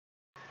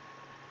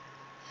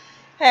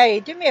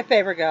Hey, do me a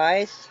favor,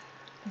 guys.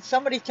 Can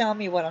somebody tell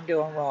me what I'm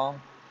doing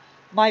wrong?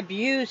 My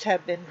views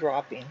have been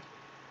dropping.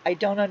 I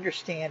don't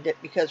understand it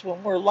because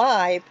when we're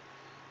live,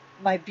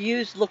 my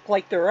views look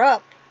like they're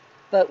up,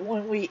 but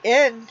when we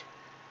end,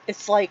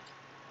 it's like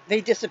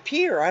they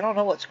disappear. I don't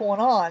know what's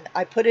going on.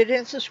 I put it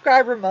in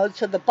subscriber mode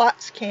so the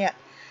bots can't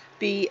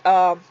be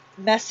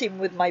messing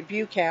with my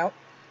view count,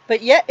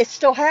 but yet it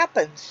still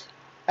happens.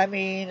 I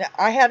mean,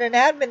 I had an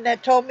admin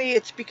that told me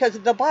it's because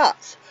of the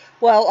bots.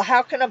 Well,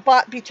 how can a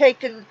bot be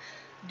taken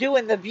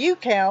doing the view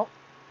count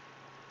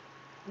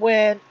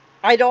when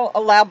I don't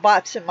allow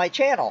bots in my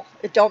channel?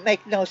 It don't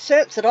make no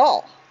sense at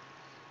all.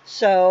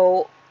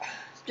 So,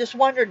 just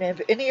wondering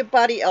if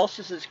anybody else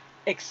is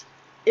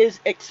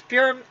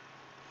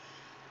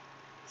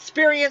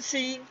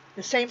experiencing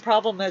the same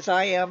problem as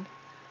I am.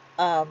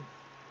 I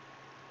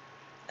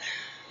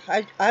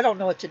don't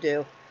know what to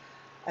do.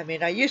 I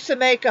mean, I used to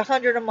make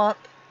 $100 a month.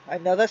 I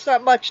know that's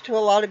not much to a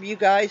lot of you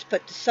guys,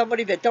 but to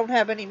somebody that don't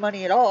have any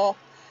money at all,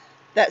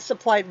 that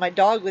supplied my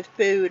dog with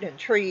food and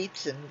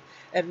treats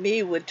and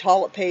me with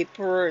toilet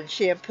paper and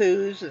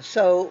shampoos and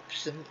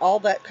soaps and all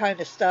that kind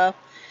of stuff.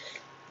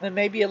 And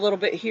maybe a little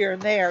bit here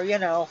and there,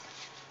 that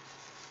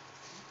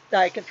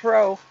I can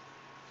throw,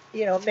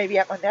 maybe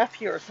at my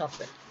nephew or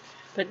something.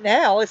 But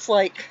now it's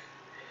like,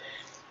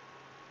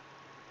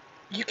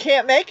 you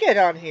can't make it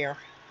on here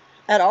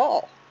at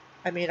all.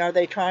 I mean, are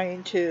they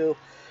trying to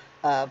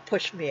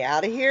push me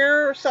out of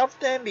here or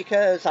something?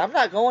 Because I'm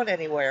not going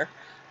anywhere.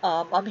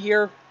 I'm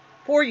here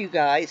for you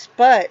guys,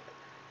 but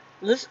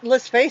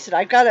let's face it,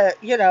 I gotta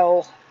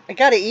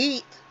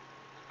eat.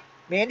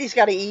 Mandy's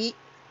gotta eat.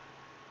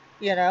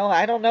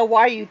 I don't know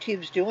why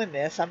YouTube's doing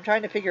this. I'm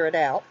trying to figure it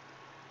out.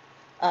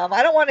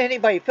 I don't want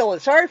anybody feeling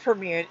sorry for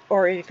me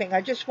or anything.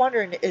 I'm just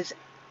wondering, is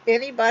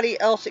anybody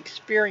else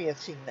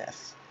experiencing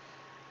this?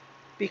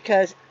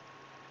 Because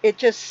it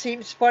just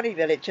seems funny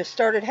that it just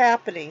started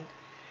happening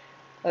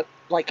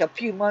like a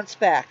few months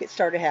back. It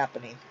started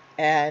happening,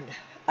 and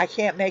I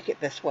can't make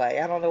it this way.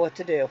 I don't know what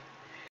to do.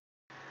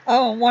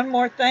 Oh, and one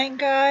more thing,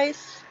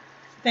 guys.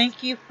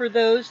 Thank you for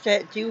those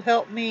that do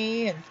help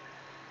me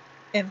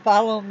and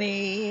follow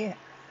me.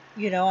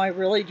 I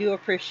really do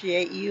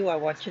appreciate you. I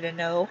want you to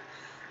know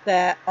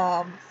that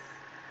I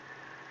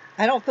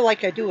don't feel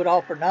like I do it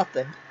all for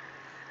nothing.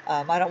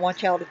 I don't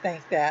want y'all to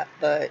think that,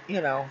 but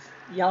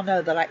y'all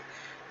know that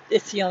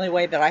it's the only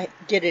way that I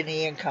get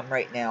any income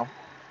right now.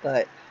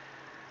 But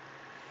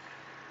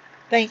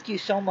thank you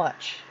so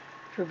much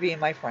for being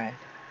my friend.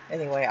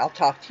 Anyway, I'll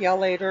talk to y'all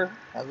later.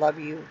 I love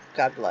you.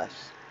 God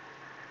bless.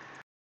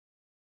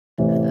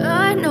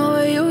 I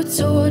know you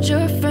told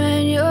your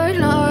friend you're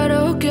not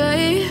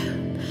okay,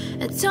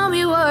 and tell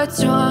me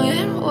what's wrong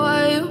and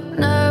why you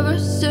never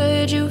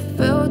said you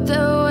felt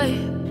that way.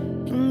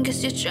 And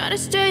guess you're trying to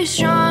stay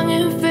strong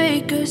and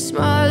fake a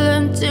smile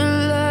until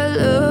I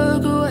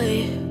look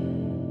away.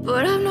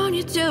 But I've known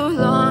you too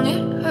long,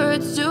 it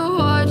hurts to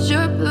watch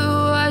your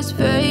blue eyes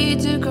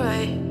fade to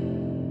gray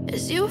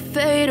as you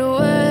fade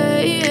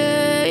away,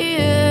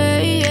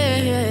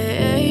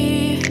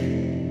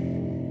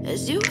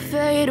 as you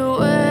fade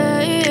away.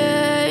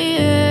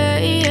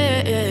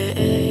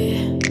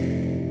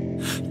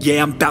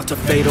 Yeah, I'm about to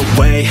fade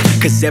away,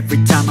 cause every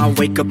time I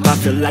wake up I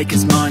feel like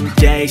it's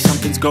Monday.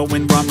 Something's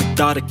going wrong with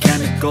all the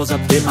chemicals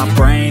up in my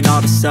brain. All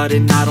of a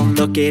sudden I don't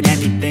look at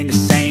anything the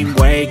same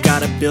way.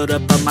 Got a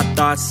buildup of my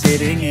thoughts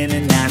sitting in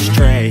an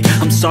ashtray.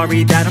 I'm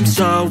sorry that I'm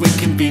so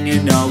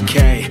inconvenient,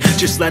 okay.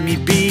 Just let me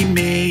be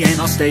me and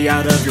I'll stay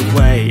out of your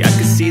way. I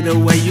can see the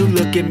way you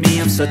look at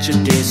me, I'm such a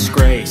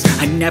disgrace.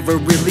 I never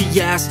really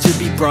asked to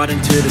be brought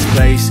into this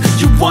place.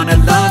 You wanna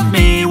love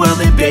me? Well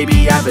then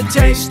baby I have a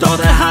taste. All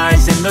the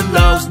highs and the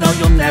lows, no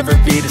you'll never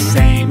be the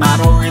same. I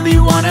don't really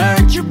wanna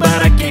hurt you,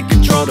 but I can't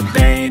control the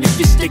pain. If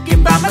you're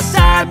sticking by my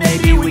side,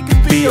 maybe we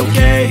could be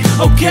okay.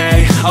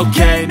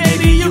 Okay,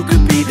 maybe you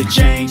could be the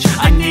change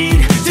I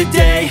need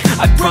today.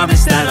 I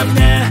promise that I've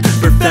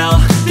never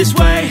felt this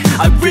way.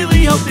 I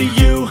really hope that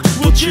you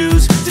will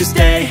choose to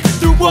stay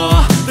through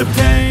all the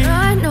pain.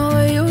 I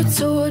know you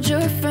told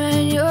your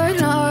friend you're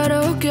not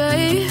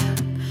okay,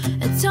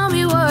 and tell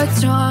me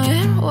what's wrong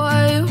and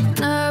why you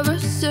never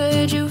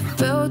said you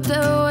felt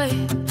that way.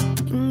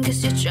 And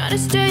guess you're trying to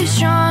stay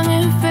strong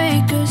and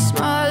fake a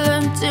smile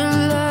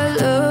until I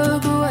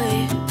look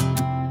away.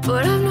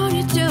 But I've known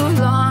you too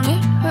long,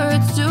 it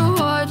hurts to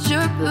watch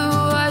your blue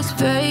eyes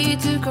fade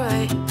to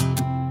gray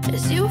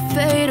as you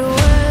fade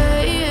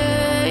away,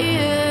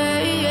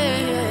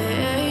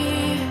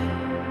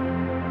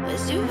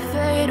 as you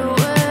fade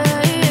away.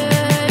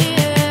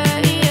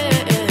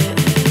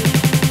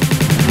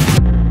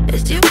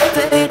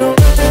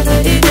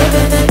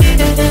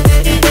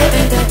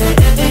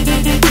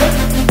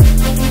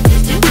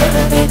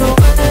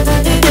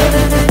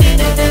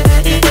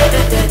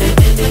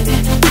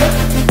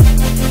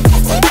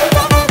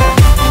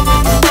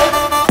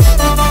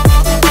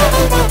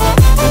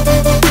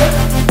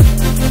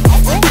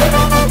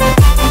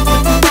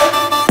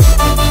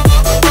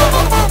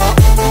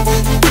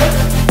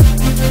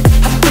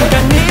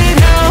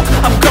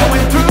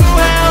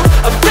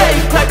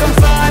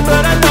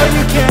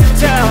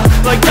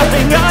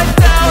 everything I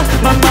felt.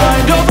 My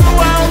mind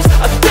overwhelms.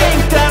 I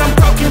think that I'm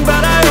broken,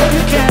 but I hope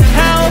you can't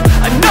help.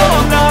 I know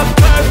I'm not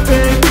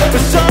perfect,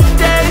 but some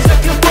days I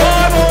feel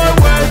far more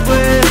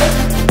worthless.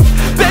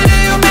 Baby,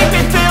 you make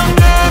me feel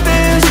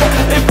nervous.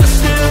 If I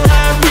still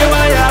have you,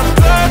 I have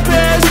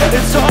purpose.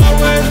 It's all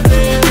worth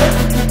it.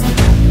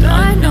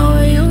 I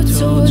know you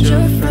told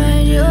your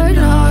friend you're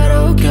not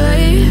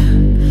okay,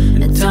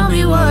 and tell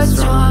me what's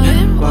wrong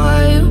and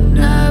why you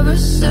never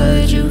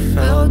said you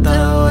felt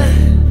that way.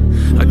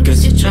 I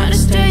guess you're trying to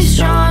stay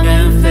strong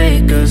and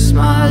fake a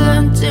smile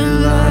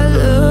until I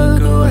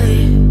look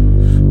away.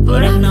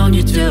 But I've known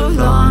you too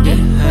long, it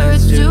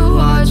hurts to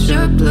watch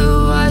your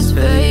blue eyes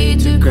fade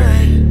to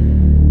gray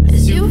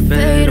as you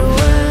fade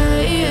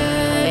away,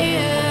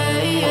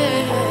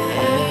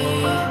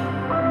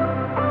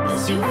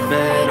 as you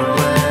fade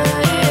away,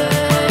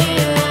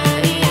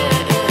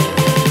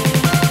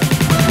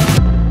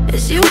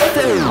 as you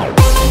fade away.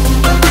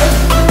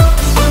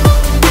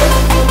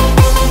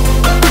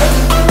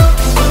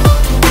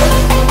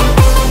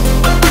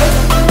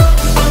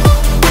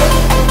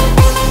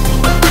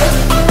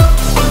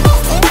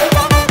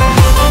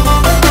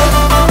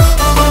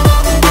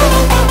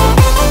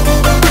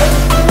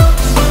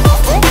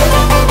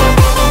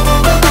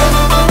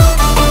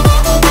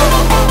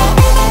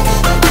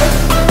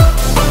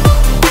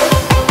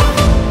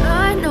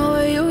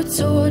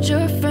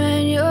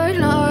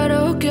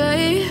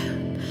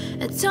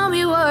 Tell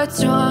me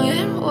what's wrong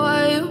and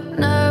why you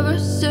never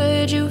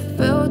said you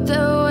felt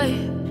that way.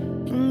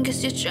 And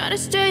guess you're trying to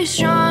stay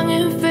strong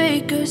and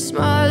fake a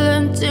smile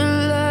until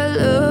I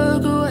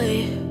look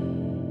away.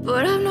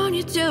 But I've known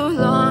you too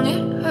long,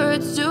 it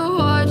hurts to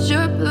watch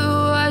your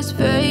blue eyes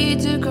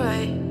fade to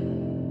gray